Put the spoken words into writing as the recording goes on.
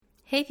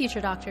Hey,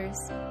 future doctors.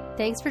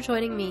 Thanks for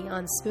joining me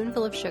on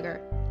Spoonful of Sugar,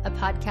 a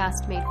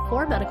podcast made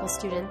for medical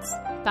students,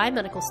 by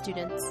medical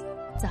students,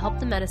 to help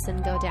the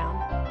medicine go down.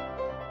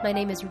 My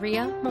name is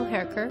Ria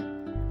Moherker.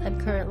 I'm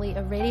currently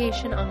a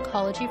radiation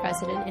oncology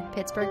resident in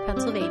Pittsburgh,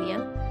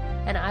 Pennsylvania,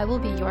 and I will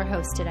be your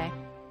host today.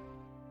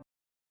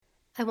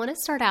 I want to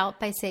start out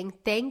by saying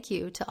thank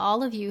you to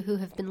all of you who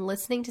have been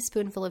listening to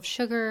Spoonful of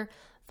Sugar,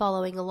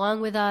 following along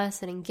with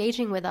us, and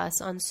engaging with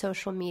us on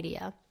social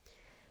media.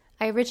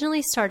 I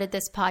originally started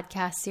this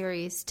podcast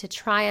series to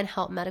try and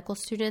help medical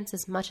students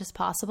as much as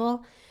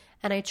possible,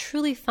 and I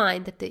truly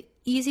find that the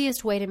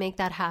easiest way to make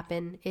that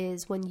happen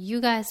is when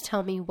you guys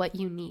tell me what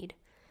you need.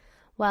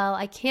 While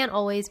I can't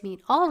always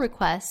meet all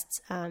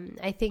requests,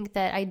 I think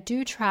that I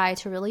do try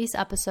to release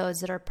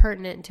episodes that are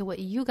pertinent to what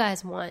you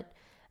guys want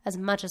as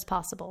much as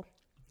possible.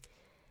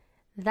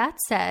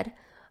 That said,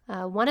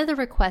 one of the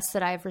requests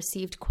that I've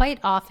received quite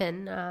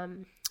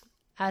often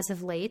as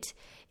of late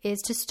is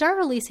to start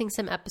releasing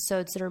some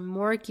episodes that are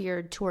more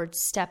geared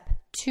towards Step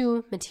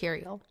 2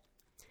 material.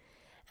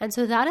 And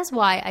so that is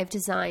why I've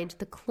designed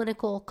the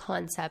Clinical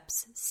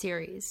Concepts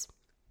series.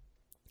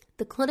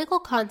 The Clinical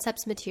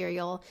Concepts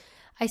material,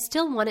 I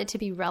still want it to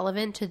be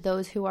relevant to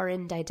those who are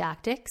in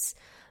didactics,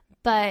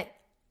 but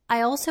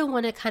I also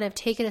want to kind of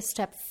take it a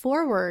step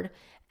forward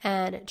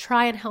and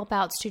try and help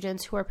out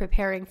students who are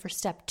preparing for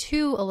Step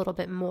 2 a little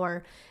bit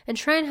more, and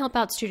try and help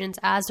out students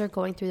as they're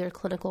going through their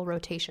clinical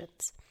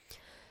rotations.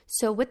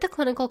 So with the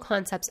Clinical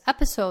Concepts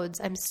episodes,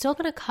 I'm still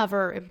going to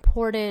cover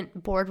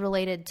important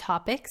board-related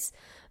topics,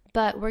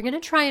 but we're going to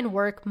try and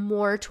work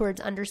more towards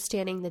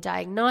understanding the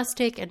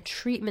diagnostic and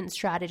treatment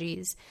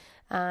strategies,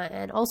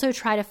 and also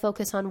try to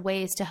focus on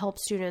ways to help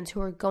students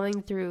who are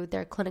going through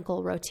their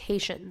clinical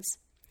rotations.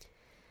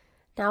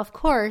 Now, of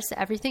course,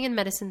 everything in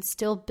medicine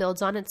still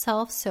builds on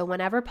itself, so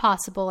whenever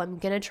possible, I'm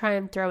going to try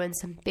and throw in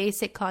some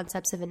basic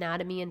concepts of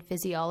anatomy and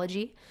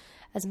physiology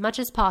as much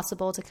as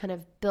possible to kind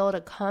of build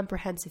a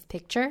comprehensive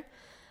picture.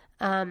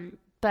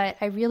 But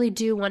I really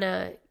do want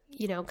to,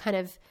 kind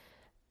of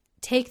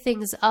take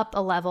things up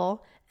a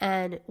level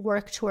and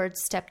work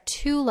towards Step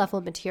 2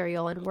 level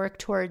material and work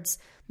towards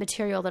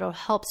material that will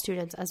help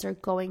students as they're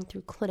going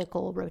through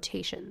clinical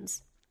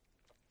rotations.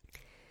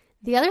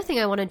 The other thing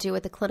I want to do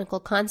with the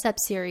Clinical Concept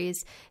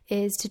series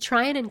is to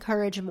try and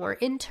encourage more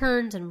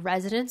interns and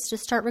residents to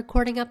start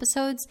recording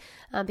episodes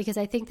because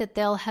I think that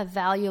they'll have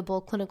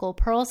valuable clinical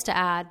pearls to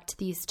add to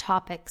these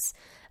topics.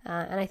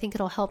 And I think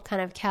it'll help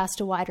kind of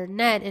cast a wider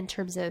net in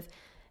terms of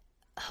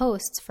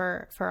hosts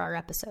for our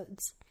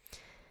episodes.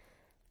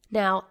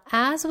 Now,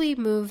 as we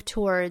move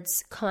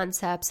towards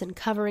concepts and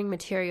covering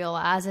material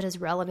as it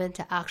is relevant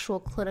to actual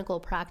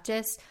clinical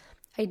practice,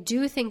 I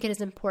do think it is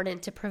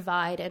important to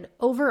provide an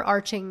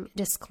overarching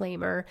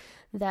disclaimer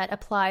that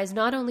applies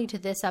not only to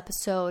this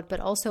episode, but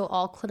also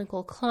all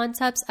Clinical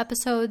Concepts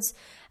episodes,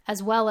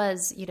 as well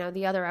as,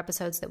 the other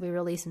episodes that we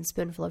release in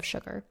Spoonful of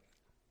Sugar.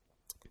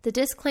 The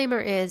disclaimer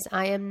is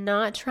I am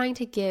not trying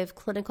to give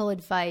clinical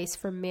advice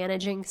for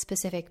managing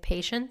specific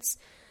patients.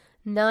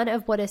 None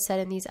of what is said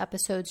in these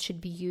episodes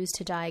should be used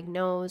to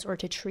diagnose or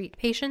to treat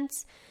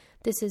patients.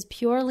 This is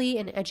purely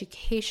an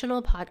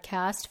educational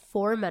podcast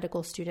for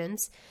medical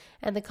students,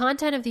 and the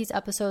content of these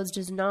episodes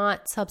does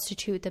not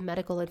substitute the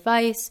medical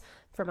advice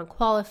from a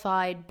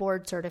qualified,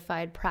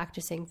 board-certified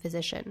practicing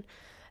physician.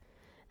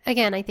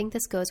 Again, I think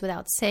this goes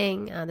without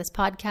saying. This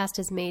podcast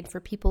is made for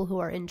people who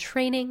are in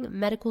training,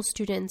 medical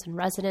students and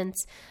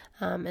residents,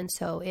 and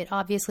so it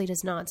obviously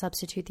does not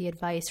substitute the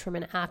advice from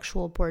an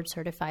actual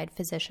board-certified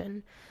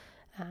physician.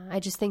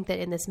 I just think that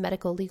in this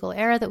medical legal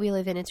era that we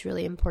live in, it's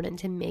really important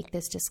to make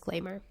this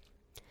disclaimer.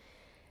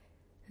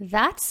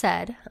 That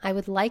said, I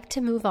would like to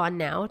move on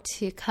now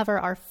to cover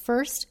our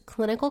first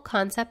clinical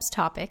concepts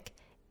topic,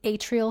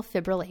 atrial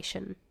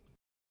fibrillation.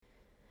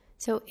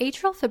 So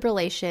atrial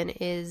fibrillation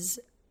is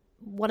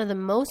one of the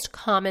most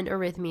common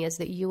arrhythmias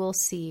that you will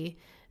see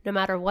no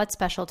matter what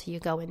specialty you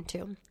go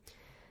into.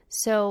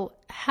 So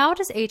how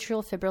does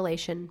atrial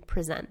fibrillation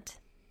present?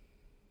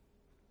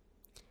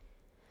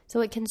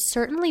 So it can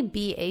certainly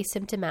be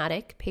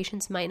asymptomatic.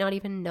 Patients might not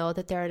even know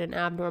that they're in an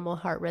abnormal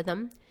heart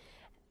rhythm.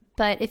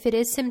 But if it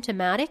is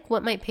symptomatic,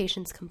 what might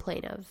patients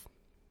complain of?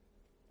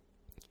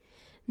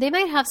 They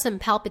might have some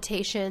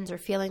palpitations or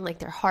feeling like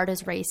their heart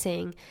is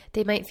racing.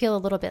 They might feel a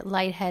little bit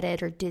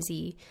lightheaded or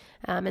dizzy.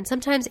 And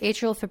sometimes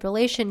atrial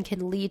fibrillation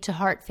can lead to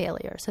heart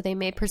failure. So they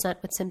may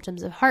present with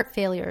symptoms of heart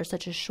failure,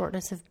 such as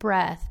shortness of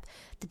breath,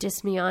 the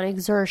dyspnea on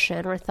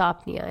exertion,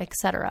 orthopnea,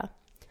 etc.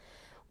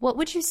 What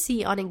would you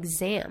see on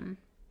exam?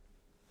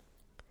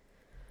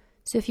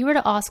 So if you were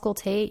to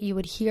auscultate, you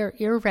would hear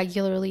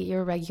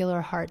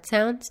irregular heart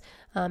sounds,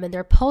 and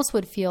their pulse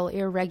would feel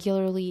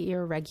irregularly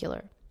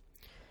irregular.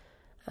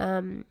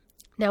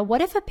 Now,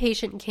 what if a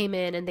patient came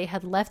in and they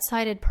had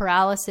left-sided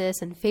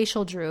paralysis and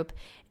facial droop,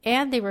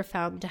 and they were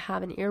found to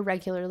have an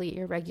irregularly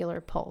irregular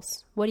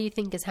pulse? What do you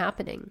think is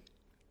happening?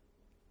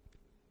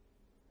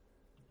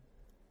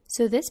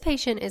 So this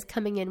patient is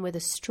coming in with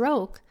a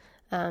stroke,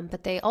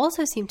 but they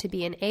also seem to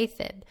be an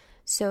AFib.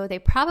 So they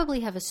probably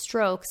have a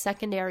stroke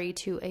secondary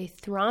to a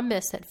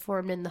thrombus that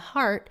formed in the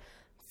heart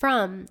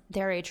from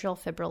their atrial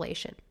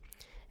fibrillation.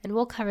 And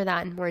we'll cover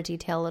that in more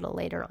detail a little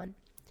later on.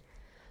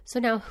 So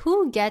now,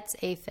 who gets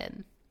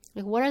AFib?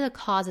 Like, what are the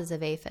causes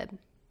of AFib?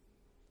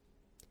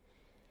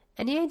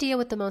 Any idea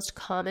what the most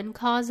common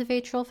cause of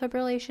atrial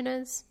fibrillation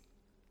is?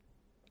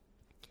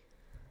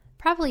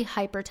 Probably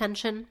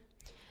hypertension.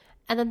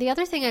 And then the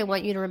other thing I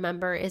want you to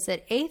remember is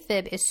that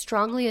AFib is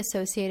strongly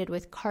associated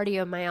with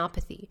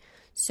cardiomyopathy.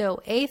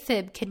 So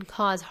AFib can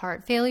cause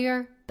heart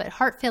failure, but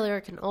heart failure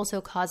can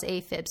also cause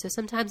AFib. So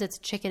sometimes it's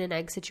a chicken and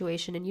egg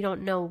situation and you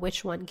don't know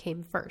which one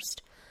came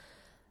first.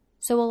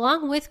 So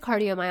along with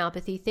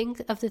cardiomyopathy,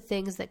 think of the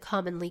things that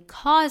commonly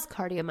cause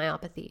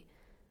cardiomyopathy.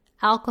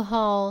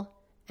 Alcohol,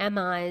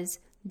 MIs,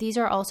 these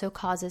are also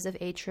causes of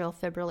atrial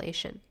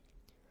fibrillation.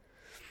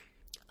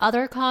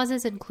 Other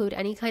causes include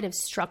any kind of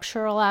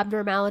structural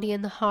abnormality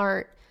in the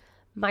heart,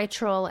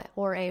 mitral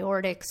or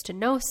aortic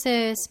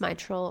stenosis,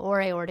 mitral or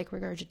aortic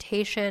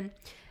regurgitation,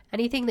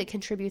 anything that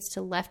contributes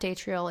to left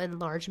atrial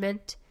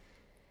enlargement.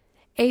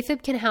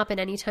 AFib can happen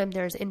anytime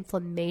there's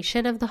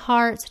inflammation of the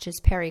heart, such as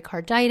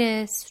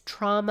pericarditis,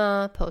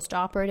 trauma,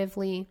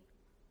 postoperatively.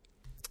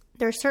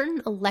 There are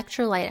certain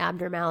electrolyte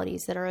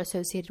abnormalities that are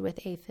associated with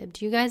AFib.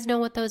 Do you guys know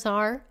what those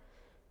are?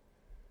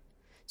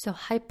 So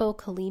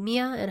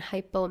hypokalemia and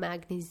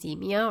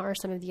hypomagnesemia are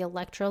some of the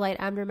electrolyte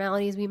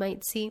abnormalities we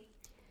might see.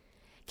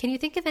 Can you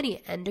think of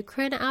any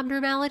endocrine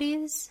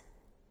abnormalities?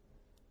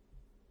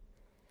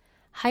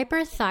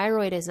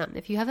 Hyperthyroidism.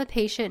 If you have a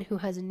patient who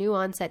has new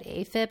onset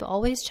AFib,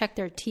 always check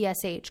their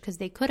TSH because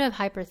they could have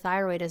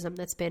hyperthyroidism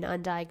that's been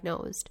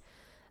undiagnosed.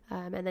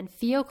 And then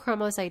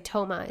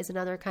pheochromocytoma is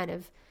another kind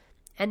of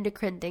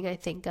endocrine thing I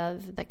think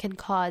of that can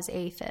cause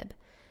AFib.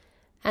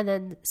 And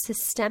then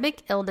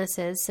systemic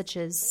illnesses such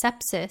as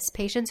sepsis.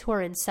 Patients who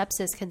are in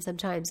sepsis can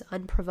sometimes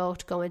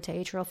unprovoked go into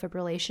atrial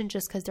fibrillation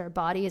just because their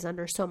body is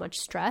under so much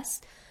stress.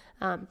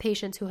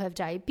 Patients who have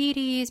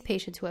diabetes,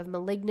 patients who have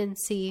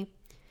malignancy.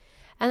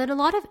 And then a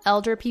lot of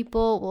elder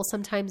people will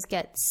sometimes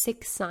get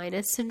sick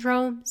sinus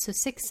syndrome. So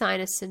sick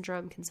sinus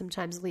syndrome can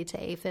sometimes lead to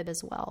AFib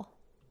as well.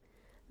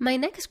 My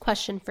next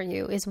question for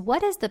you is,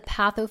 what is the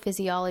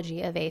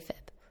pathophysiology of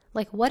AFib?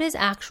 Like, what is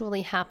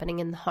actually happening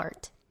in the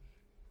heart?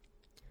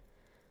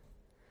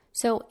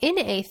 So in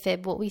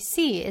AFib, what we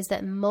see is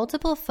that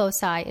multiple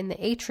foci in the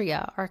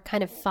atria are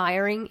kind of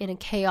firing in a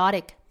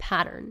chaotic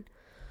pattern.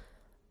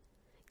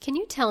 Can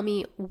you tell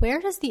me,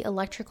 where does the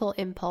electrical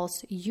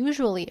impulse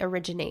usually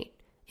originate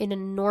in a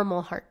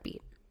normal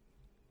heartbeat?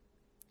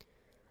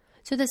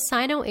 So the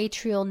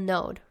sinoatrial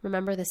node,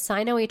 remember the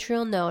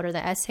sinoatrial node or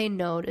the SA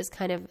node is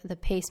kind of the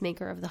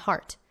pacemaker of the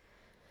heart.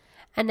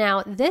 And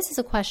now this is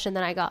a question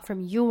that I got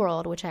from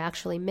UWorld, which I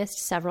actually missed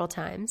several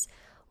times.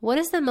 What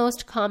is the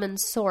most common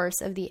source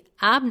of the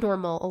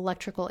abnormal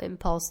electrical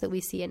impulse that we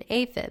see in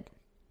AFib?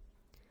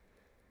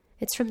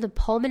 It's from the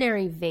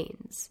pulmonary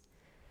veins.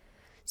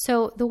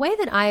 So the way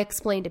that I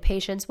explain to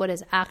patients what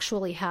is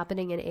actually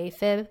happening in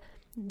AFib,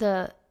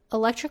 the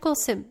electrical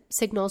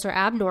signals are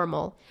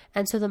abnormal,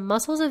 and so the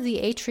muscles of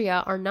the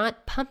atria are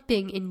not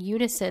pumping in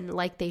unison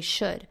like they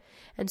should.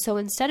 And so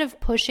instead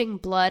of pushing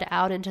blood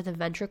out into the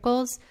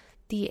ventricles,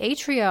 the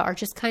atria are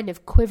just kind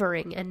of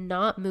quivering and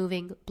not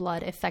moving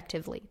blood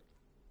effectively.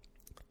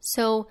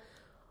 So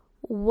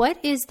what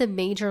is the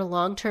major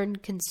long-term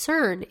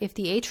concern if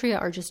the atria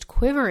are just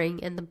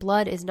quivering and the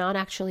blood is not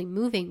actually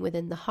moving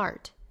within the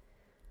heart?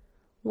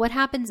 What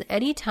happens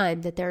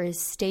anytime that there is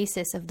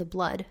stasis of the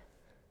blood?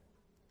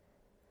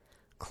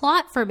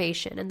 Clot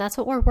formation, and that's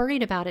what we're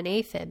worried about in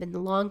AFib in the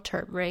long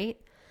term, right?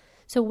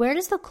 So where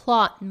does the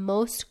clot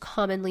most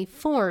commonly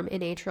form in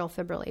atrial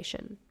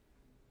fibrillation?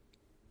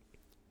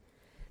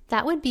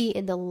 That would be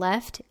in the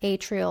left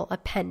atrial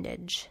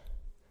appendage.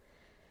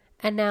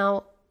 And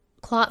now,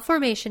 clot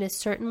formation is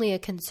certainly a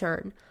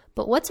concern,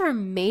 but what's our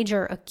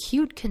major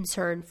acute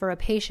concern for a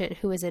patient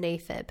who is in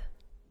AFib?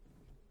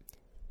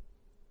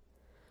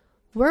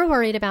 We're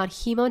worried about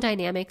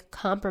hemodynamic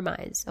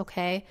compromise,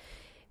 okay?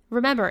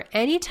 Remember,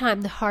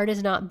 anytime the heart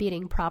is not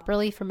beating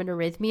properly from an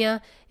arrhythmia,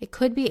 it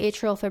could be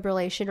atrial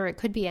fibrillation or it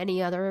could be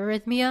any other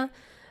arrhythmia.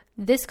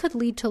 This could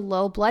lead to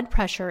low blood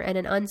pressure and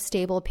an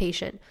unstable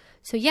patient.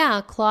 So yeah,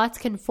 clots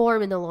can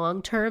form in the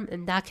long term,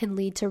 and that can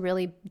lead to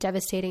really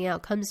devastating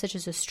outcomes such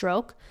as a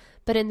stroke.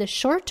 But in the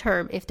short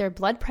term, if their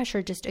blood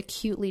pressure just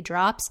acutely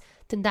drops,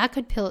 then that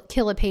could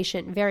kill a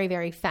patient very,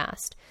 very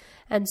fast.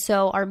 And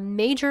so our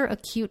major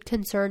acute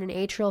concern in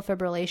atrial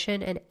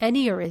fibrillation and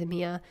any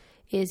arrhythmia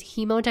is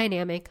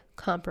hemodynamic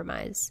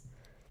compromise.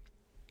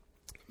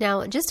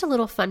 Now, just a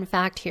little fun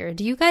fact here.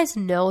 Do you guys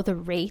know the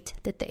rate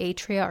that the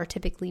atria are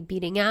typically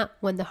beating at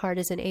when the heart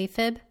is in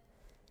AFib?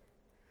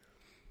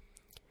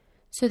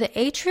 So the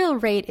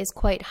atrial rate is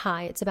quite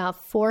high. It's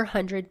about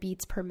 400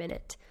 beats per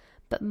minute.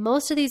 But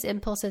most of these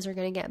impulses are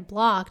going to get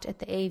blocked at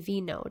the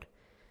AV node.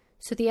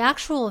 So the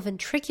actual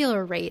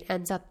ventricular rate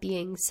ends up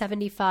being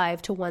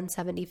 75 to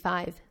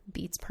 175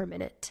 beats per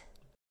minute.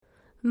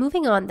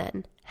 Moving on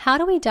then, how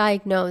do we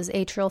diagnose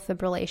atrial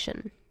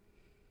fibrillation?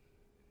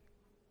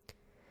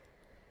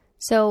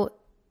 So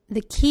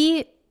the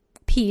key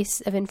piece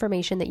of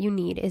information that you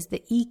need is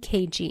the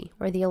EKG,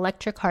 or the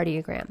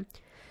electrocardiogram.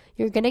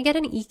 You're going to get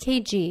an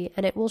EKG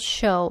and it will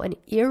show an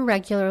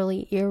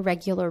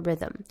irregular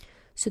rhythm.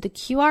 So the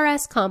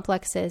QRS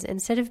complexes,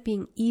 instead of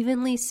being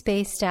evenly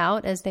spaced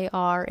out as they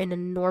are in a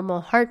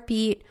normal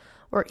heartbeat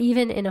or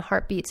even in a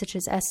heartbeat such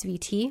as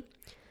SVT,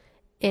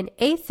 in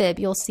AFib,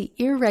 you'll see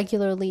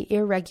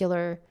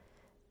irregular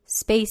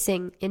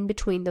spacing in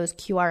between those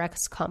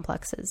QRS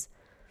complexes.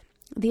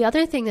 The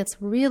other thing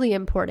that's really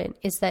important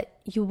is that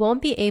you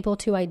won't be able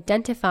to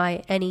identify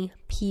any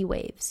P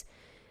waves.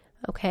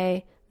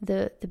 Okay?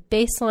 The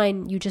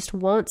baseline, you just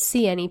won't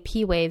see any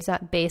P waves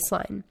at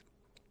baseline.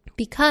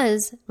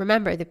 Because,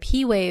 remember, the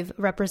P wave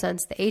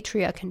represents the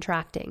atria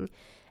contracting.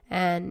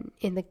 And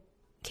in the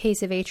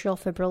case of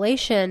atrial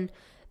fibrillation,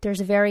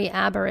 there's a very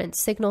aberrant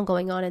signal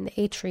going on in the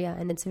atria,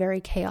 and it's very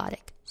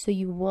chaotic. So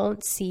you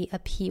won't see a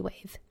P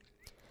wave.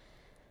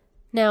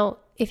 Now,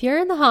 if you're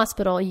in the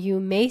hospital, you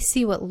may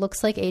see what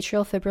looks like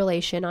atrial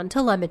fibrillation on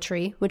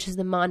telemetry, which is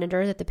the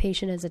monitor that the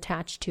patient is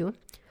attached to.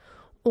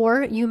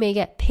 Or you may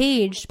get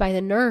paged by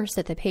the nurse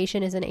that the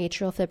patient is in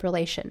atrial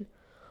fibrillation.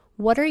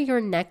 What are your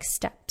next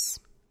steps?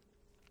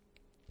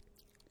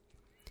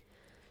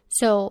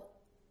 So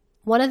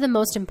one of the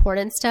most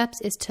important steps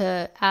is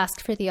to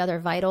ask for the other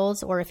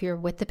vitals, or if you're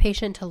with the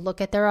patient, to look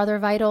at their other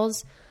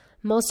vitals.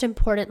 Most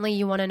importantly,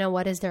 you want to know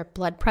what is their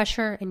blood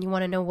pressure and you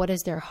want to know what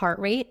is their heart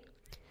rate.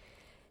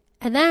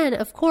 And then,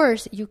 of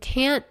course, you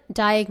can't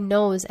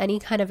diagnose any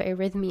kind of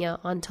arrhythmia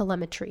on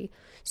telemetry.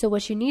 So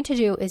what you need to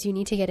do is you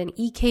need to get an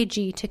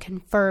EKG to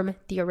confirm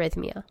the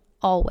arrhythmia,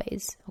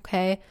 always,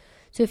 okay?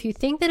 So if you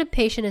think that a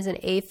patient is an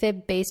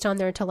AFib based on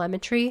their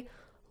telemetry,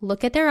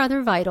 look at their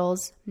other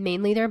vitals,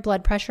 mainly their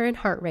blood pressure and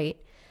heart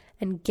rate,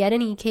 and get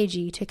an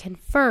EKG to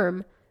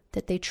confirm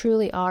that they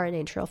truly are in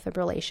atrial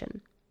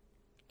fibrillation.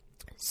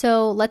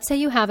 So let's say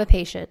you have a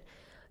patient.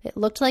 It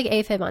looked like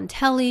AFib on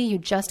tele, you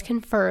just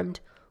confirmed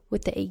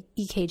with the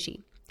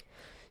EKG.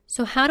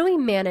 So how do we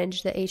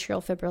manage the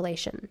atrial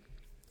fibrillation?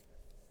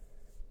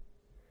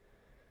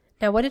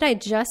 Now, what did I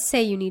just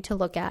say you need to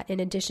look at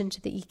in addition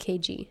to the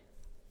EKG?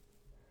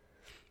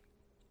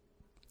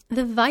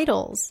 The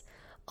vitals.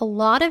 A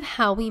lot of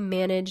how we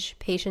manage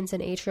patients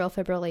in atrial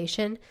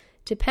fibrillation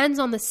depends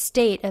on the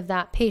state of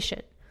that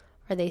patient.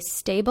 Are they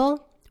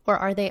stable or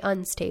are they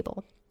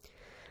unstable?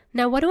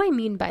 Now, what do I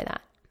mean by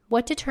that?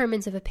 What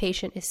determines if a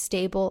patient is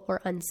stable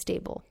or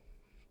unstable?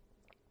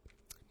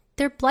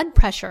 Their blood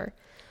pressure.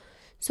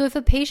 So if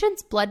a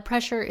patient's blood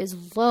pressure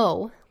is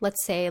low,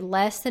 let's say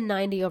less than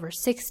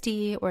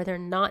 90/60, or they're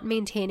not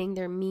maintaining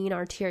their mean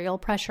arterial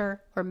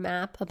pressure or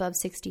MAP above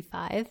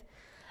 65,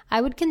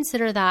 I would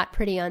consider that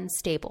pretty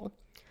unstable.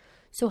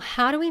 So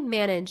how do we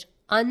manage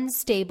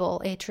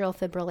unstable atrial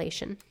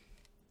fibrillation?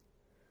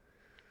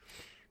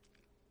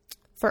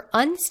 For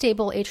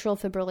unstable atrial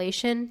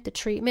fibrillation, the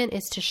treatment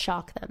is to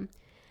shock them.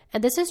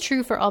 And this is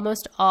true for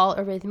almost all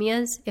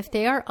arrhythmias. If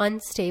they are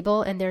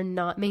unstable and they're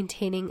not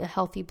maintaining a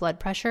healthy blood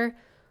pressure,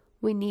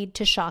 we need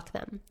to shock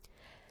them.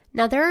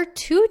 Now, there are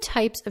two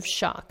types of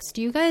shocks.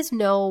 Do you guys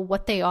know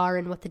what they are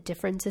and what the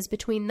difference is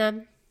between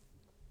them?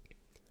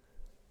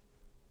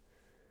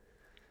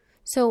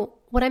 So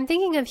what I'm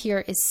thinking of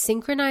here is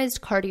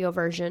synchronized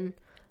cardioversion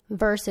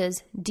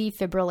versus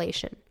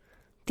defibrillation.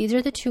 These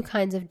are the two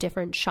kinds of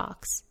different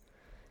shocks.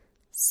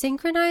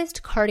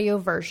 Synchronized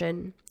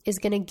cardioversion is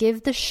going to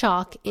give the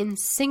shock in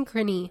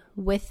synchrony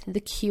with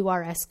the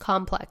QRS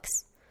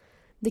complex.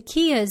 The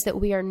key is that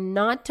we are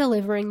not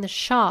delivering the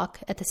shock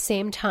at the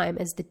same time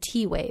as the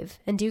T wave.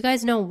 And do you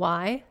guys know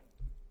why?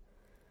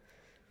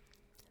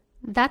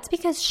 That's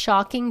because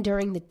shocking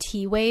during the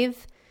T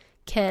wave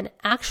can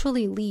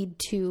actually lead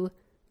to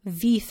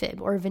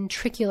VFib, or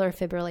ventricular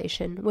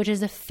fibrillation, which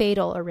is a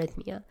fatal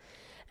arrhythmia.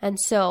 And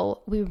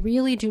so we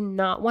really do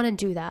not want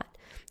to do that.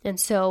 And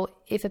so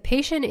if a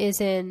patient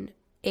is in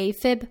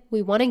AFib,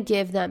 we want to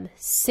give them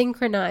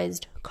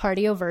synchronized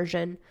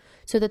cardioversion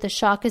so that the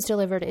shock is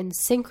delivered in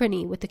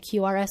synchrony with the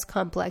QRS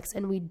complex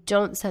and we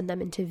don't send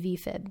them into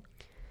VFib.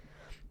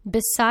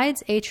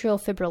 Besides atrial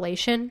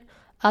fibrillation,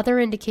 other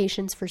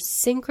indications for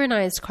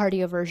synchronized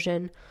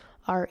cardioversion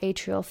are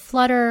atrial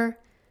flutter,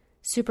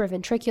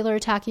 supraventricular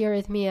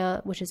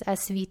tachyarrhythmia, which is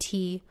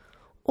SVT,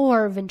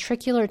 or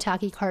ventricular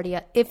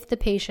tachycardia if the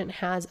patient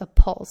has a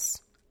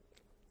pulse.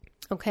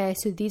 Okay,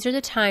 so these are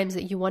the times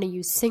that you want to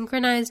use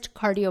synchronized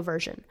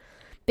cardioversion.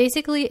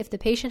 Basically, if the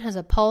patient has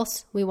a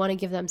pulse, we want to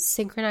give them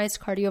synchronized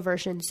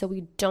cardioversion so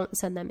we don't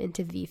send them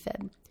into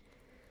VFib.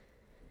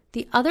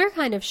 The other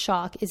kind of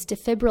shock is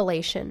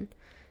defibrillation.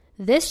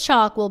 This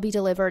shock will be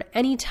delivered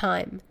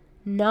anytime,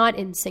 not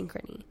in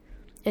synchrony.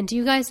 And do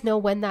you guys know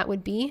when that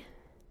would be?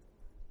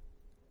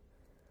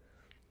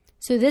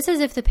 So this is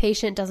if the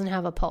patient doesn't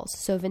have a pulse.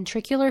 So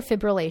ventricular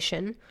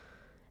fibrillation,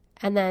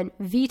 and then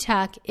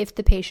VTAC if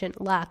the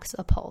patient lacks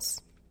a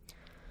pulse.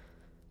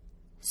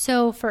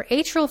 So for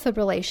atrial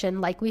fibrillation,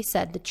 like we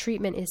said, the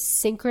treatment is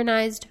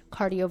synchronized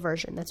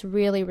cardioversion. That's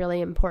really, really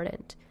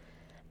important.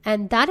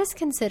 And that is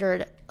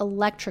considered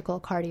electrical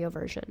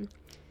cardioversion.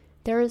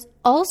 There is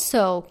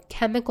also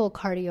chemical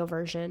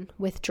cardioversion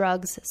with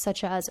drugs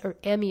such as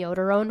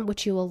amiodarone,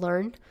 which you will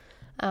learn.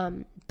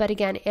 But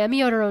again,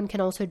 amiodarone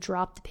can also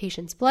drop the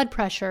patient's blood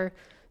pressure.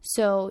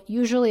 So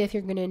usually if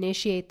you're going to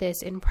initiate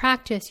this in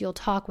practice, you'll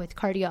talk with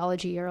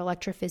cardiology or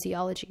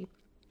electrophysiology.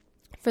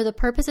 For the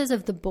purposes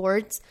of the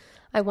boards,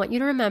 I want you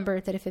to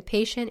remember that if a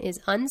patient is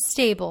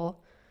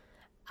unstable,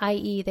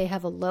 i.e. they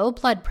have a low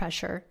blood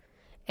pressure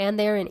and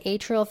they're in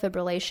atrial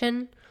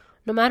fibrillation,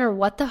 no matter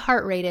what the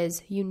heart rate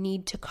is, you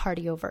need to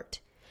cardiovert.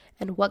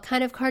 And what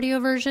kind of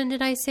cardioversion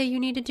did I say you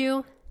need to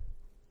do?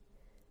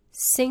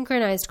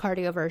 Synchronized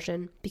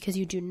cardioversion, because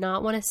you do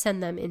not want to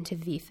send them into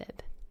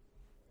VFib.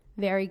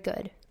 Very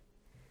good.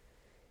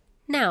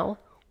 Now,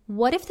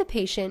 what if the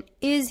patient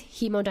is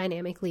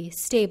hemodynamically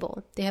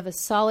stable? They have a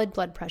solid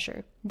blood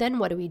pressure. Then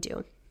what do we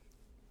do?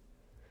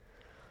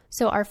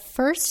 So our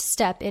first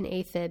step in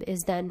AFib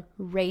is then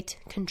rate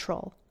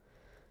control.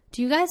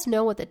 Do you guys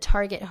know what the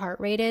target heart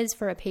rate is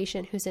for a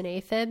patient who's in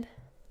AFib?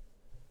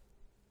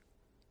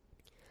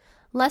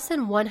 Less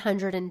than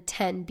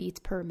 110 beats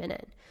per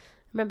minute.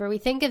 Remember, we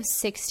think of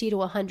 60 to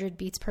 100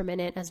 beats per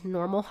minute as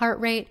normal heart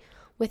rate.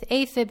 With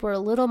AFib, we're a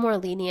little more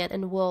lenient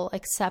and we'll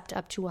accept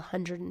up to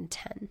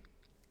 110.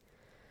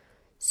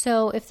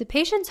 So if the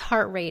patient's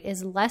heart rate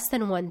is less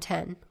than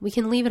 110, we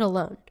can leave it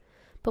alone.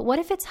 But what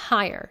if it's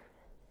higher?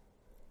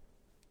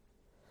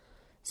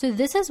 So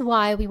this is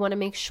why we want to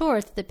make sure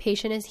that the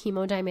patient is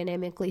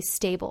hemodynamically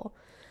stable,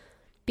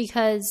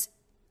 because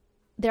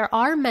there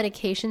are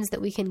medications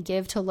that we can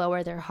give to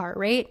lower their heart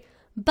rate,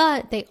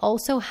 but they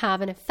also have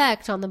an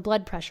effect on the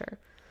blood pressure.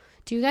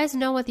 Do you guys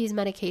know what these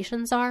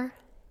medications are?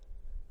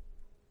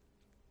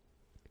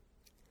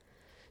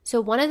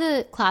 So one of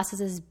the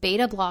classes is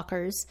beta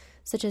blockers,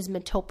 such as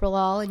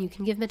metoprolol, and you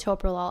can give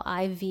metoprolol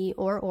IV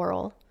or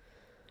oral,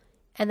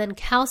 and then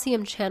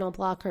calcium channel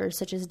blockers,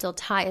 such as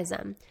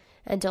diltiazem.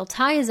 And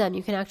diltiazem,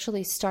 you can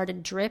actually start a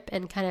drip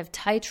and kind of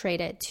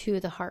titrate it to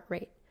the heart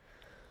rate.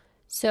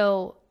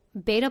 So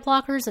beta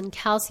blockers and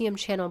calcium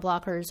channel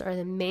blockers are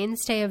the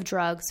mainstay of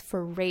drugs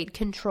for rate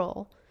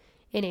control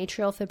in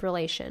atrial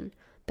fibrillation.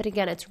 But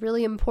again, it's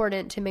really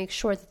important to make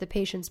sure that the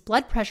patient's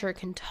blood pressure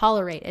can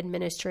tolerate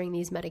administering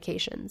these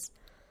medications.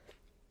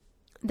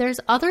 There's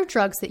other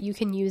drugs that you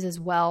can use as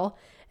well,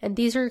 and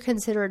these are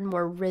considered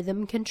more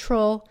rhythm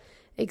control.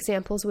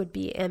 Examples would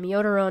be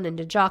amiodarone and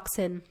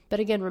digoxin, but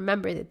again,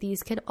 remember that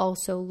these can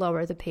also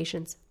lower the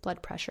patient's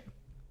blood pressure.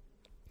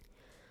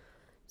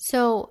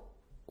 So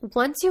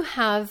once you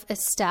have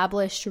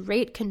established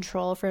rate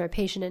control for a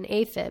patient in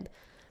AFib,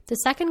 the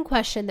second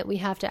question that we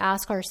have to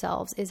ask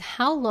ourselves is,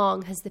 how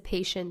long has the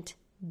patient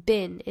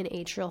been in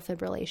atrial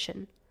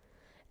fibrillation?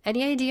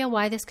 Any idea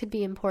why this could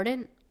be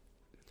important?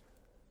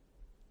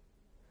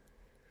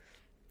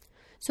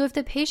 So if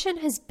the patient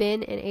has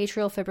been in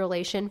atrial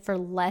fibrillation for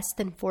less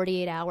than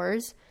 48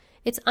 hours,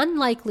 it's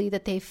unlikely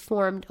that they've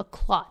formed a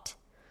clot.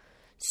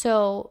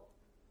 So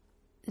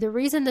the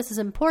reason this is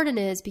important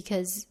is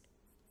because,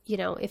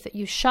 if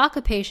you shock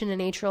a patient in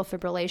atrial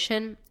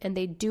fibrillation and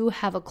they do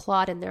have a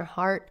clot in their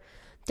heart,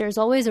 there's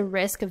always a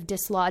risk of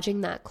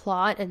dislodging that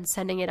clot and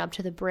sending it up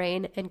to the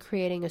brain and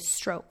creating a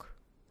stroke.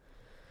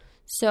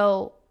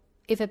 So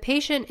if a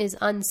patient is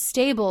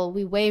unstable,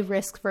 we weigh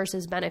risk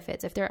versus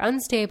benefits. If they're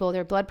unstable,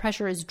 their blood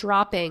pressure is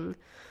dropping,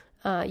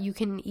 you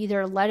can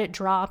either let it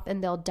drop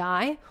and they'll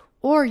die,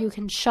 or you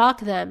can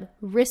shock them,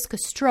 risk a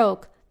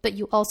stroke, but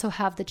you also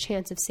have the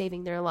chance of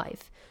saving their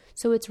life.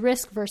 So it's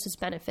risk versus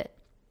benefit.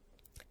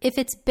 If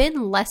it's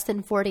been less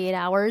than 48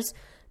 hours,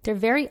 they're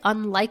very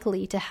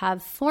unlikely to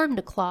have formed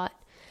a clot.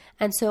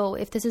 And so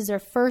if this is their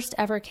first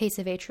ever case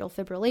of atrial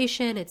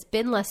fibrillation, it's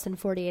been less than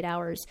 48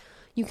 hours,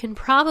 you can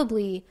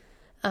probably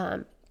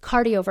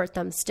cardiovert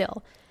them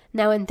still.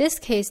 Now, in this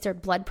case, their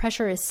blood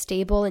pressure is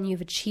stable and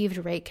you've achieved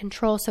rate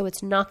control, so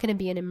it's not going to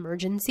be an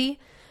emergency,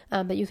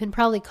 but you can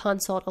probably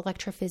consult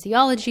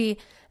electrophysiology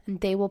and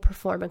they will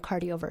perform a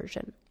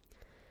cardioversion.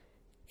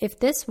 If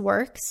this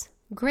works,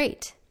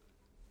 great.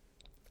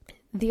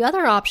 The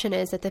other option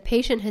is that the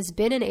patient has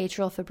been in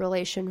atrial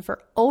fibrillation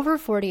for over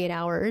 48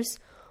 hours,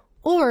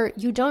 or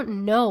you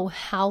don't know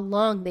how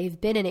long they've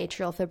been in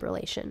atrial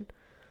fibrillation.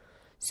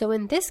 So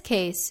in this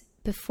case,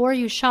 before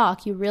you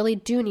shock, you really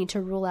do need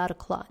to rule out a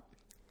clot.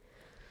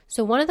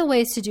 So one of the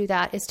ways to do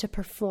that is to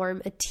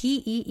perform a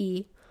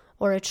TEE,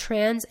 or a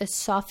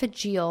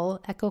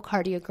transesophageal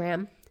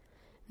echocardiogram.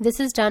 This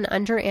is done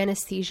under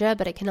anesthesia,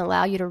 but it can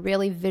allow you to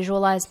really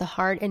visualize the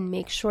heart and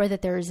make sure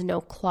that there is no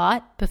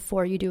clot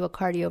before you do a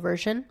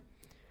cardioversion.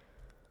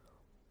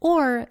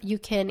 Or you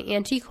can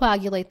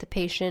anticoagulate the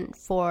patient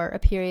for a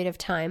period of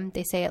time,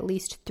 they say at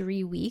least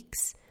 3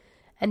 weeks,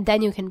 and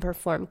then you can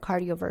perform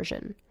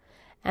cardioversion.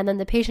 And then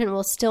the patient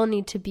will still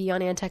need to be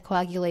on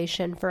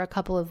anticoagulation for a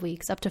couple of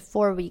weeks, up to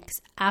 4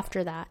 weeks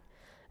after that,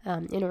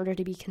 in order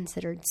to be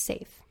considered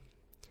safe.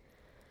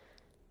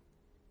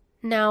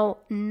 Now,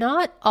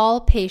 not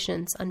all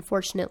patients,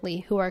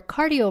 unfortunately, who are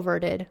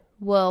cardioverted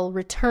will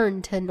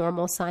return to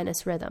normal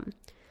sinus rhythm.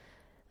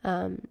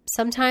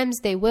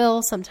 Sometimes they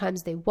will,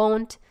 sometimes they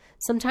won't.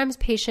 Sometimes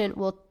patient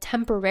will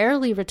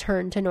temporarily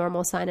return to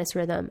normal sinus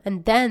rhythm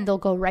and then they'll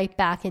go right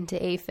back into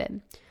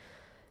AFib.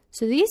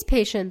 So these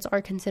patients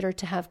are considered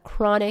to have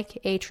chronic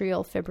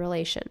atrial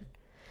fibrillation.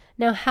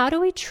 Now, how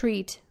do we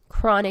treat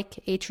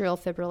chronic atrial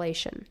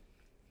fibrillation?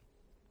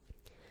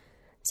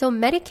 So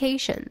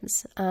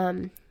medications,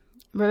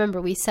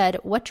 remember we said,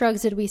 what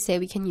drugs did we say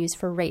we can use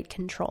for rate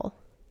control?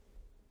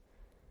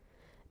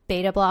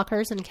 Beta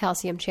blockers and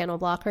calcium channel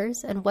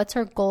blockers. And what's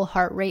our goal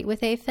heart rate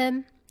with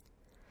AFib?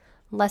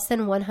 Less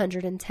than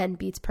 110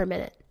 beats per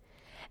minute.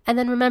 And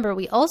then remember,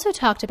 we also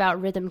talked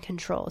about rhythm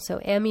control. So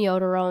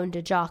amiodarone,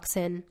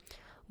 digoxin.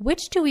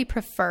 Which do we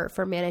prefer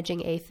for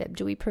managing AFib?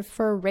 Do we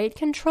prefer rate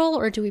control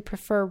or do we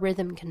prefer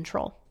rhythm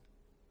control?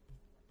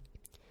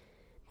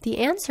 The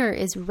answer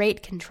is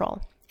rate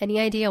control. Any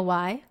idea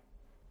why?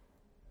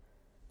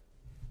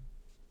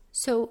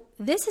 So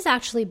this is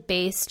actually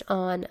based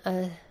on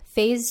a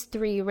phase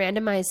 3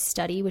 randomized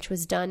study, which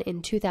was done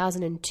in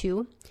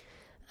 2002.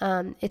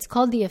 It's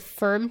called the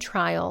AFFIRM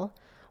trial,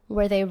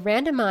 where they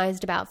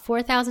randomized about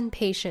 4,000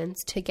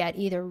 patients to get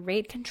either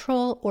rate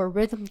control or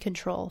rhythm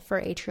control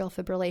for atrial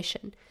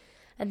fibrillation.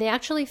 And they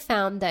actually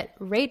found that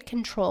rate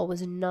control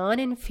was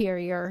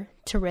non-inferior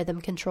to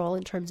rhythm control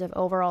in terms of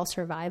overall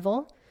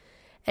survival.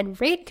 And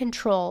rate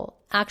control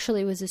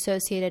actually was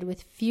associated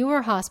with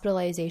fewer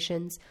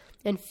hospitalizations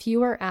and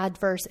fewer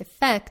adverse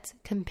effects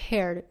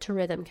compared to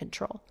rhythm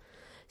control.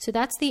 So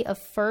that's the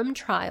AFFIRM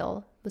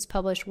trial. It was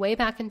published way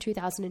back in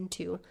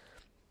 2002,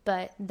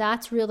 but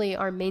that's really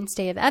our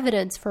mainstay of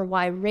evidence for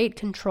why rate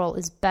control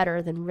is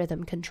better than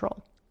rhythm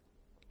control.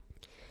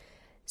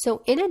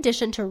 So in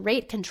addition to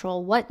rate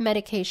control, what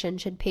medication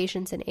should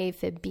patients in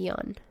AFib be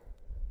on?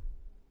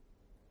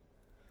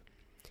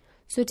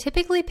 So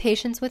typically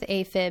patients with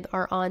AFib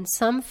are on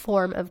some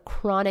form of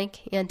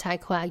chronic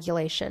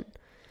anticoagulation.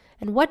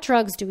 And what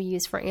drugs do we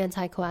use for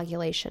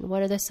anticoagulation?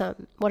 What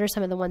are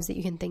some of the ones that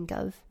you can think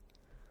of?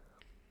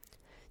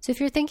 So if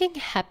you're thinking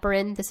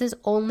heparin, this is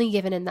only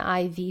given in the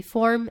IV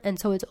form, and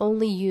so it's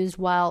only used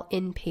while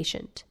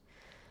inpatient.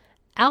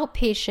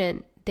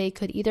 Outpatient, they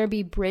could either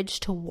be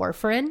bridged to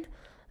warfarin,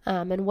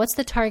 and what's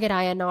the target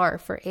INR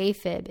for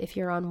AFib if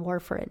you're on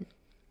warfarin?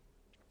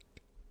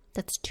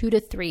 That's 2 to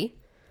 3.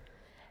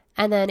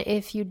 And then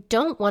if you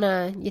don't want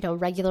to,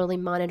 regularly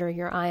monitor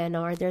your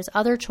INR, there's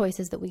other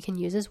choices that we can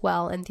use as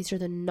well. And these are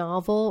the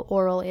novel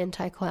oral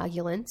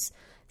anticoagulants,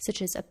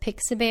 such as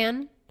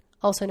apixaban,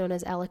 also known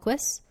as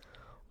Eliquis,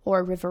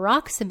 or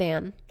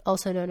rivaroxaban,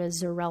 also known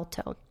as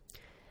Xarelto.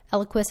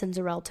 Eliquis and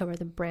Xarelto are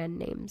the brand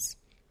names.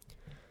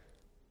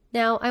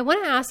 Now, I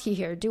want to ask you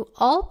here, do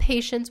all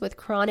patients with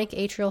chronic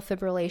atrial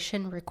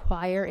fibrillation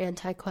require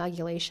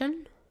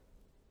anticoagulation?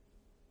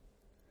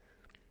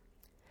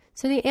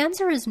 So the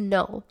answer is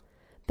no.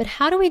 But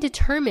how do we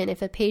determine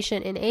if a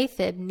patient in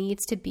AFib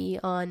needs to be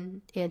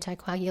on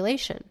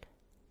anticoagulation?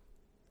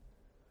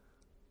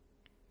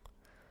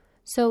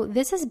 So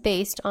this is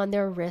based on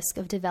their risk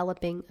of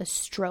developing a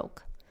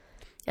stroke.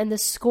 And the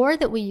score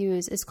that we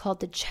use is called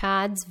the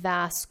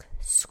CHADS-VASc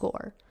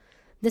score.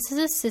 This is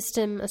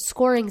a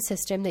scoring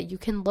system that you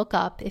can look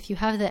up. If you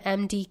have the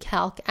MD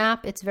Calc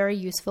app, it's very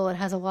useful. It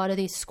has a lot of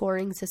these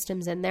scoring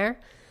systems in there.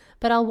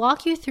 But I'll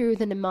walk you through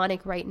the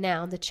mnemonic right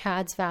now, the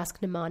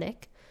CHADS-VASc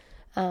mnemonic,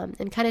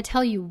 and kind of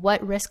tell you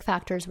what risk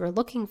factors we're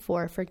looking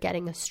for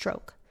getting a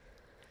stroke.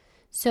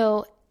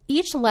 So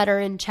each letter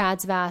in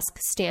CHADS-VASc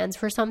stands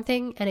for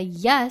something, and a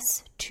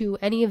yes to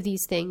any of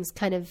these things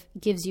kind of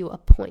gives you a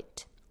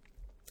point.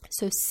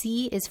 So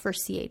C is for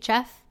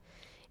CHF,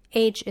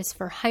 H is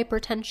for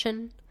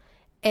hypertension,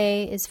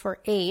 A is for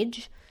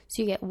age.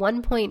 So you get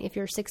 1 point if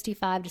you're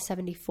 65 to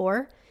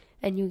 74,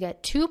 and you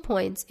get 2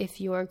 points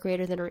if you are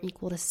greater than or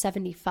equal to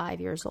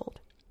 75 years old.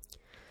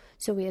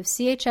 So we have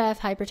CHF,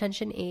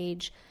 hypertension,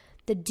 age.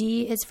 The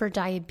D is for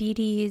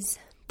diabetes.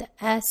 The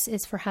S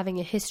is for having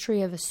a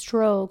history of a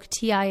stroke,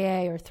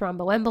 TIA, or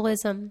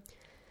thromboembolism.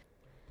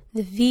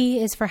 The V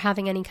is for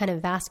having any kind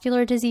of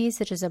vascular disease,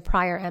 such as a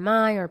prior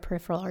MI or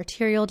peripheral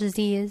arterial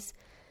disease.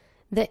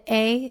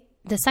 The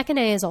second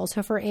A is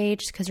also for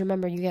age, because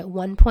remember, you get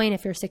 1 point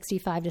if you're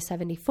 65 to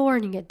 74,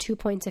 and you get 2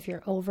 points if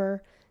you're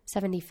over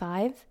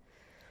 75.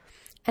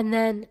 And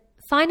then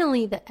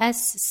finally, the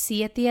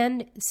SC at the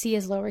end, C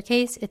is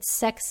lowercase, it's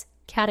sex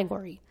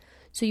category.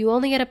 So you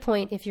only get a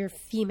point if you're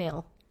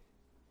female.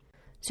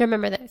 So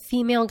remember that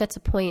female gets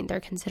a point, they're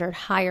considered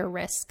higher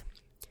risk.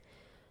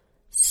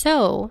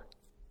 So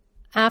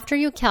after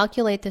you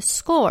calculate the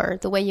score,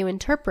 the way you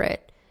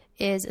interpret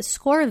is a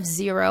score of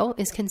 0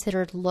 is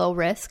considered low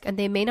risk, and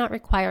they may not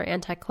require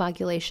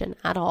anticoagulation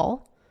at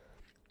all.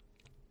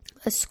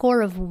 A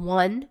score of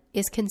 1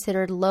 is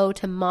considered low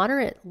to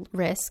moderate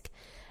risk,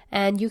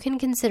 and you can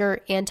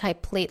consider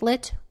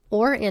antiplatelet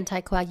or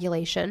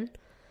anticoagulation.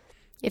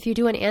 If you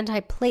do an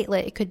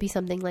antiplatelet, it could be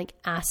something like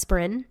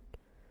aspirin.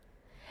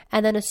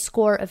 And then a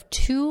score of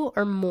 2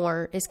 or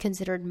more is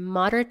considered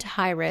moderate to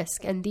high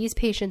risk, and these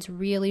patients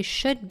really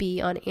should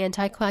be on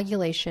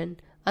anticoagulation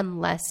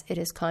unless it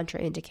is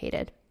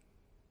contraindicated.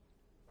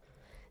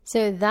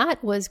 So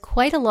that was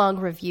quite a long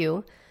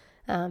review.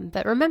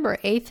 But remember,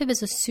 AFib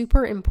is a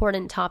super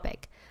important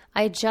topic.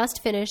 I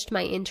just finished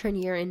my intern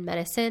year in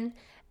medicine,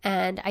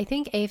 and I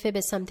think AFib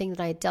is something that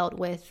I dealt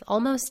with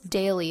almost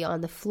daily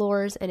on the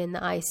floors and in the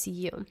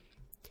ICU.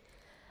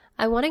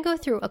 I want to go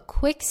through a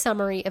quick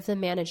summary of the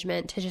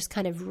management to just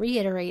kind of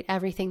reiterate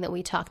everything that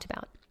we talked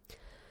about.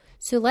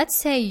 So let's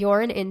say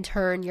you're an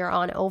intern, you're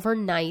on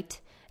overnight,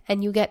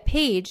 and you get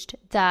paged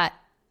that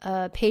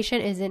a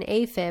patient is in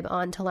AFib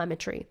on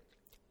telemetry.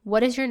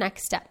 What is your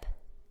next step?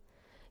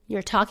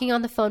 You're talking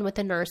on the phone with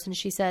the nurse and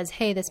she says,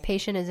 hey, this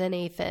patient is in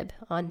AFib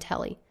on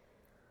tele.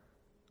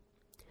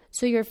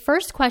 So your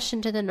first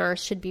question to the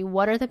nurse should be,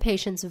 what are the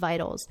patient's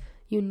vitals?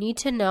 You need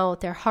to know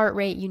their heart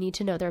rate. You need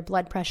to know their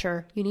blood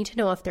pressure. You need to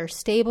know if they're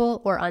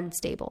stable or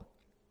unstable.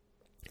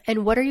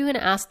 And what are you going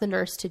to ask the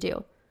nurse to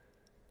do?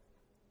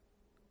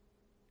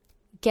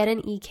 Get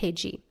an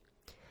EKG.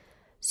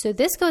 So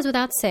this goes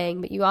without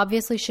saying, but you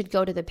obviously should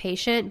go to the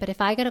patient. But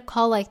if I get a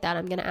call like that,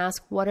 I'm going to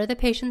ask, what are the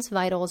patient's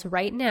vitals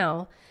right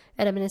now?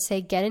 And I'm going to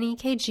say, get an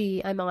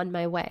EKG. I'm on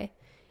my way.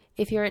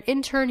 If you're an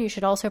intern, you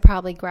should also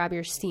probably grab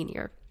your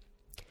senior.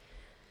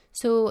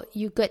 So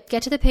you get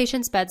to the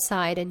patient's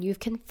bedside and you've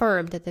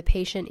confirmed that the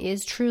patient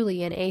is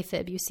truly in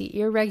AFib. You see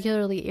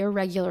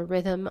irregular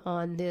rhythm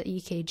on the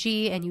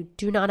EKG and you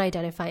do not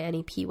identify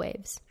any P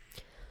waves.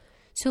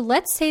 So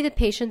let's say the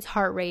patient's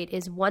heart rate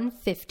is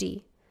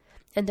 150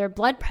 and their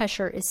blood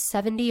pressure is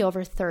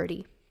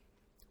 70/30.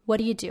 What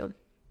do you do?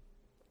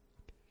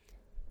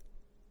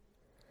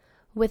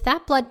 With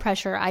that blood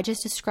pressure, I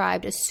just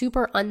described a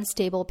super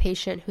unstable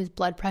patient whose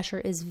blood pressure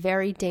is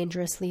very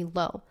dangerously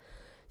low.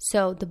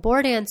 So the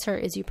board answer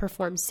is you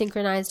perform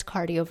synchronized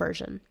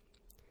cardioversion.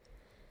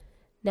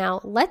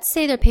 Now, let's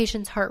say their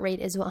patient's heart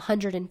rate is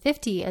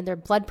 150 and their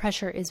blood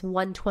pressure is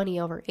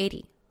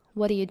 120/80.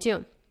 What do you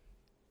do?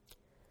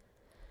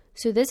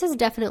 So this is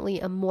definitely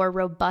a more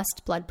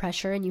robust blood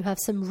pressure and you have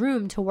some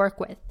room to work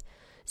with.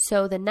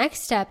 So the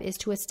next step is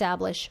to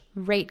establish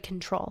rate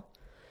control.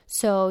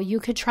 So you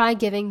could try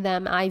giving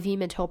them IV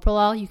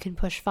metoprolol. You can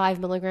push 5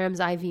 milligrams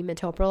IV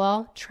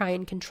metoprolol, try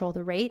and control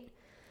the rate.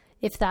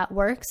 If that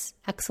works,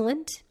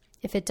 excellent.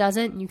 If it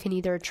doesn't, you can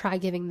either try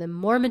giving them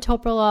more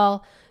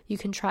metoprolol, you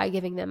can try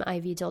giving them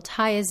IV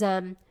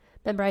diltiazem.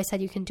 Remember I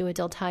said you can do a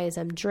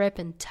diltiazem drip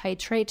and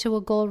titrate to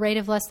a goal rate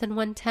of less than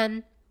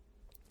 110.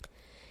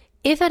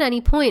 If at any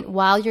point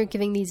while you're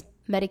giving these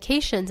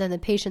medications and the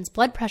patient's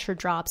blood pressure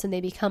drops and they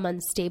become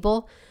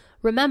unstable,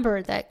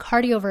 remember that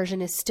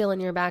cardioversion is still in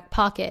your back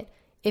pocket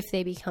if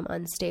they become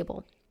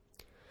unstable.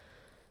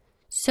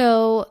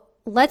 So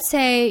let's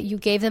say you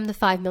gave them the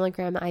 5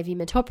 milligram IV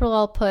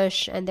metoprolol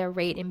push and their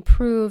rate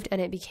improved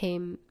and it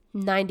became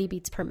 90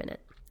 beats per minute.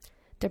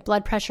 Their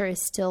blood pressure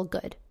is still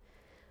good.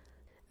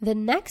 The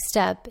next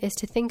step is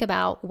to think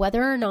about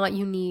whether or not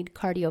you need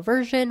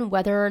cardioversion,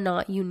 whether or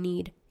not you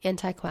need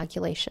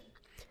anticoagulation.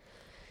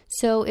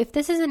 So if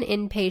this is an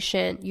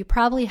inpatient, you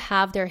probably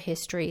have their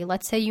history.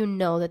 Let's say you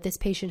know that this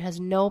patient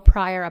has no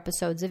prior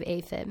episodes of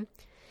AFib.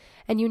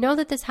 And you know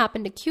that this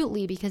happened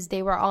acutely because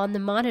they were on the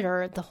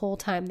monitor the whole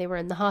time they were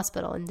in the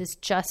hospital and this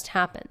just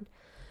happened.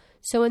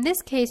 So in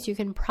this case, you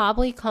can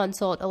probably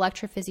consult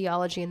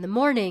electrophysiology in the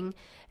morning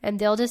and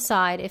they'll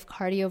decide if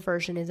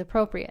cardioversion is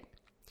appropriate.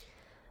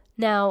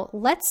 Now,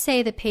 let's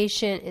say the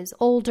patient is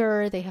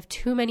older, they have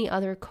too many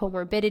other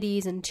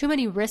comorbidities and too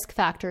many risk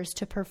factors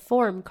to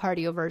perform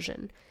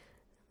cardioversion.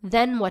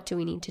 Then what do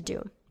we need to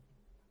do?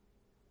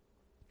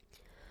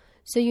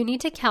 So you need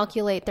to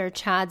calculate their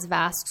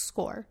CHA2DS2-VASc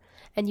score,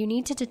 and you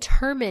need to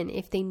determine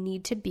if they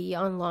need to be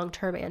on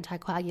long-term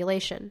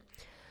anticoagulation.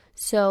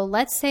 So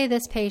let's say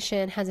this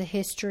patient has a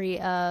history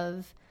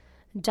of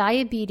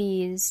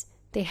diabetes,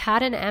 they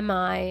had an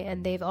MI,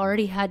 and they've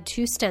already had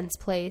 2 stents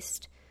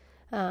placed,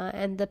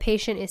 and the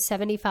patient is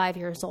 75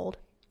 years old.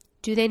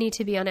 Do they need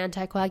to be on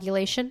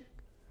anticoagulation?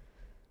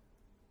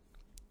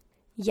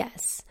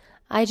 Yes.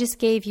 I just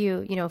gave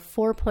you,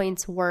 4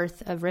 points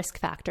worth of risk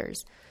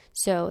factors.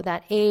 So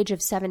that age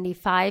of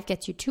 75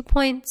 gets you 2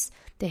 points,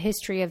 the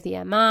history of the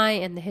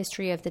MI and the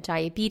history of the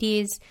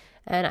diabetes.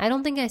 And I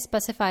don't think I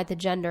specified the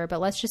gender,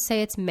 but let's just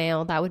say it's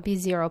male. That would be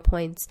 0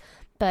 points.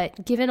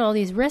 But given all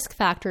these risk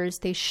factors,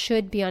 they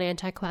should be on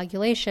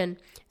anticoagulation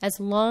as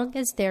long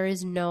as there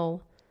is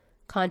no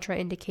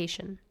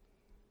contraindication.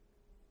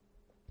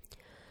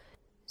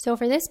 So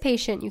for this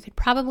patient, you could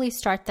probably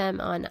start them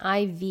on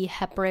IV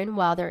heparin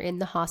while they're in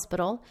the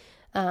hospital.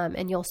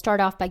 And you'll start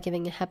off by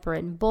giving a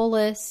heparin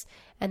bolus,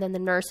 and then the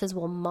nurses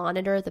will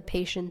monitor the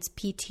patient's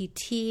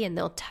PTT, and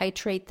they'll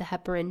titrate the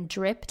heparin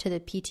drip to the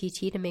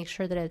PTT to make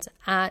sure that it's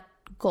at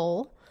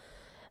goal.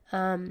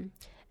 And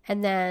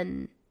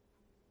then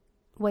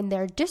when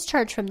they're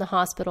discharged from the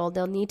hospital,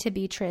 they'll need to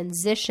be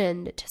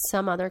transitioned to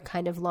some other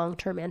kind of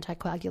long-term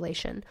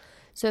anticoagulation.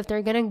 So if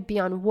they're going to be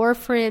on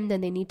warfarin,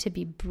 then they need to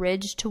be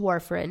bridged to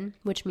warfarin,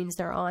 which means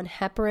they're on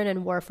heparin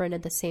and warfarin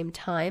at the same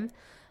time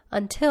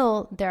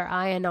until their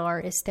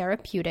INR is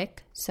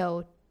therapeutic,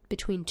 so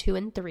between 2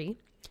 and 3.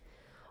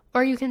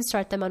 Or you can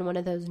start them on one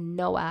of those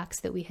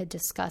NOACs that we had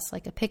discussed,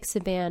 like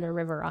apixaban or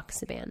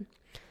rivaroxaban.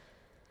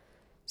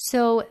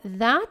 So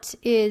that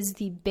is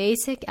the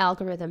basic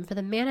algorithm for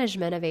the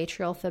management of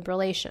atrial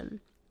fibrillation.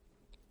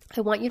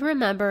 I want you to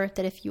remember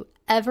that if you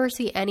ever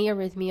see any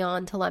arrhythmia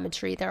on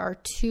telemetry, there are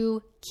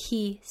 2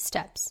 key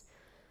steps.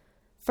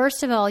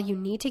 First of all, you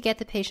need to get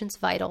the patient's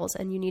vitals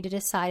and you need to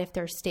decide if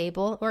they're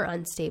stable or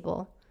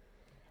unstable.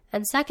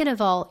 And second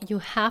of all, you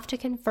have to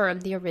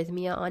confirm the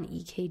arrhythmia on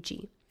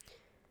EKG.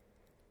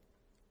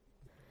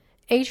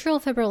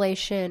 Atrial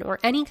fibrillation, or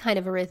any kind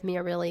of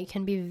arrhythmia really,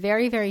 can be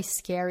very, very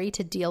scary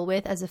to deal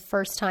with as a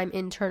first-time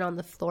intern on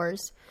the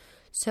floors.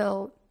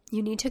 So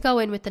you need to go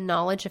in with the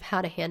knowledge of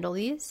how to handle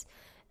these.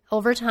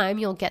 Over time,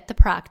 you'll get the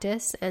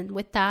practice, and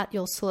with that,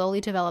 you'll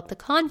slowly develop the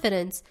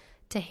confidence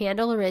to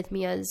handle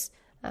arrhythmias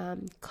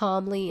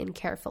calmly and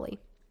carefully.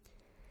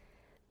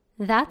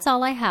 That's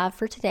all I have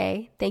for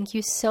today. Thank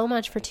you so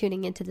much for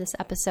tuning into this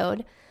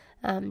episode.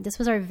 This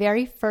was our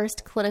very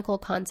first clinical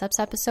concepts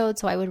episode,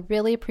 so I would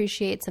really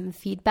appreciate some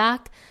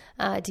feedback.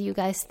 Do you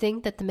guys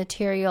think that the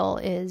material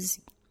is,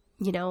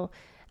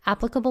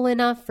 applicable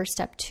enough for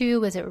step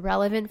 2? Is it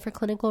relevant for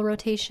clinical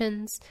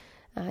rotations?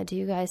 Do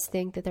you guys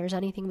think that there's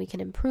anything we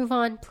can improve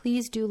on?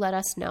 Please do let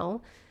us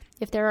know.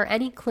 If there are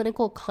any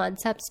clinical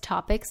concepts,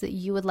 topics that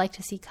you would like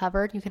to see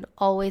covered, you can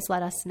always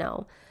let us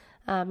know.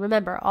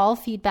 Remember, all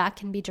feedback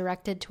can be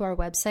directed to our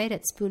website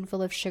at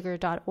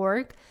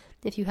spoonfulofsugar.org.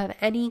 If you have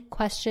any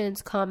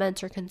questions,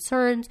 comments, or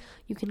concerns,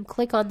 you can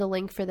click on the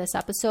link for this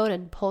episode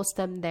and post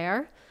them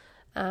there.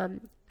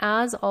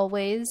 As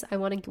always, I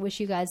want to wish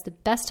you guys the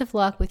best of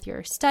luck with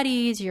your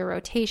studies, your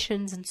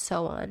rotations, and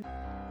so on.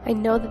 I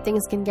know that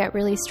things can get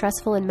really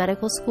stressful in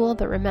medical school,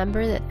 but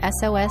remember that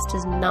SOS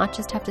does not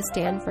just have to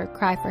stand for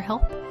cry for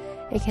help.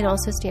 It can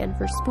also stand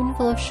for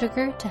spoonful of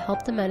sugar to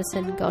help the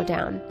medicine go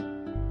down.